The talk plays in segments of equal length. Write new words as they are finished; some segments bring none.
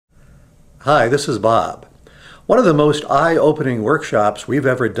Hi, this is Bob. One of the most eye-opening workshops we've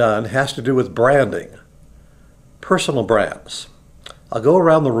ever done has to do with branding, personal brands. I'll go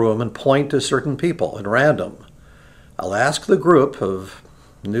around the room and point to certain people at random. I'll ask the group of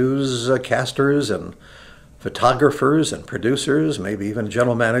newscasters and photographers and producers, maybe even a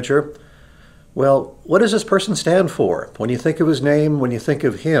general manager, well, what does this person stand for? When you think of his name, when you think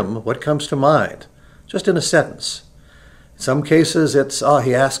of him, what comes to mind? Just in a sentence. In some cases, it's,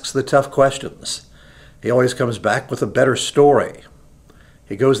 he asks the tough questions. He always comes back with a better story.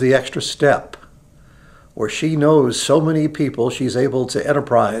 He goes the extra step. Or she knows so many people she's able to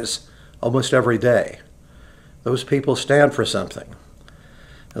enterprise almost every day. Those people stand for something.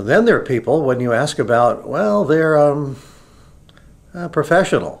 And then there are people, when you ask about, well, they're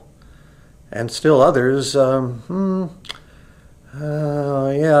professional. And still others, they've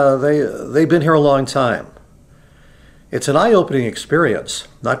been here a long time. It's an eye-opening experience,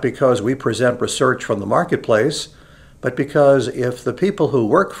 not because we present research from the marketplace, but because if the people who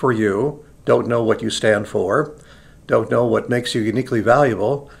work for you don't know what you stand for, don't know what makes you uniquely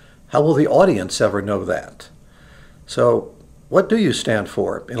valuable, how will the audience ever know that? So, what do you stand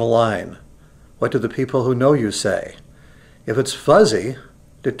for in a line? What do the people who know you say? If it's fuzzy,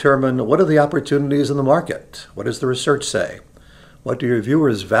 determine what are the opportunities in the market? What does the research say? What do your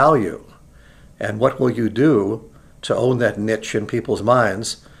viewers value? And what will you do to own that niche in people's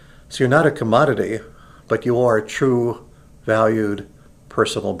minds? So you're not a commodity, but you are a true, valued,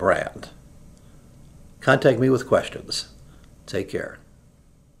 personal brand. Contact me with questions. Take care.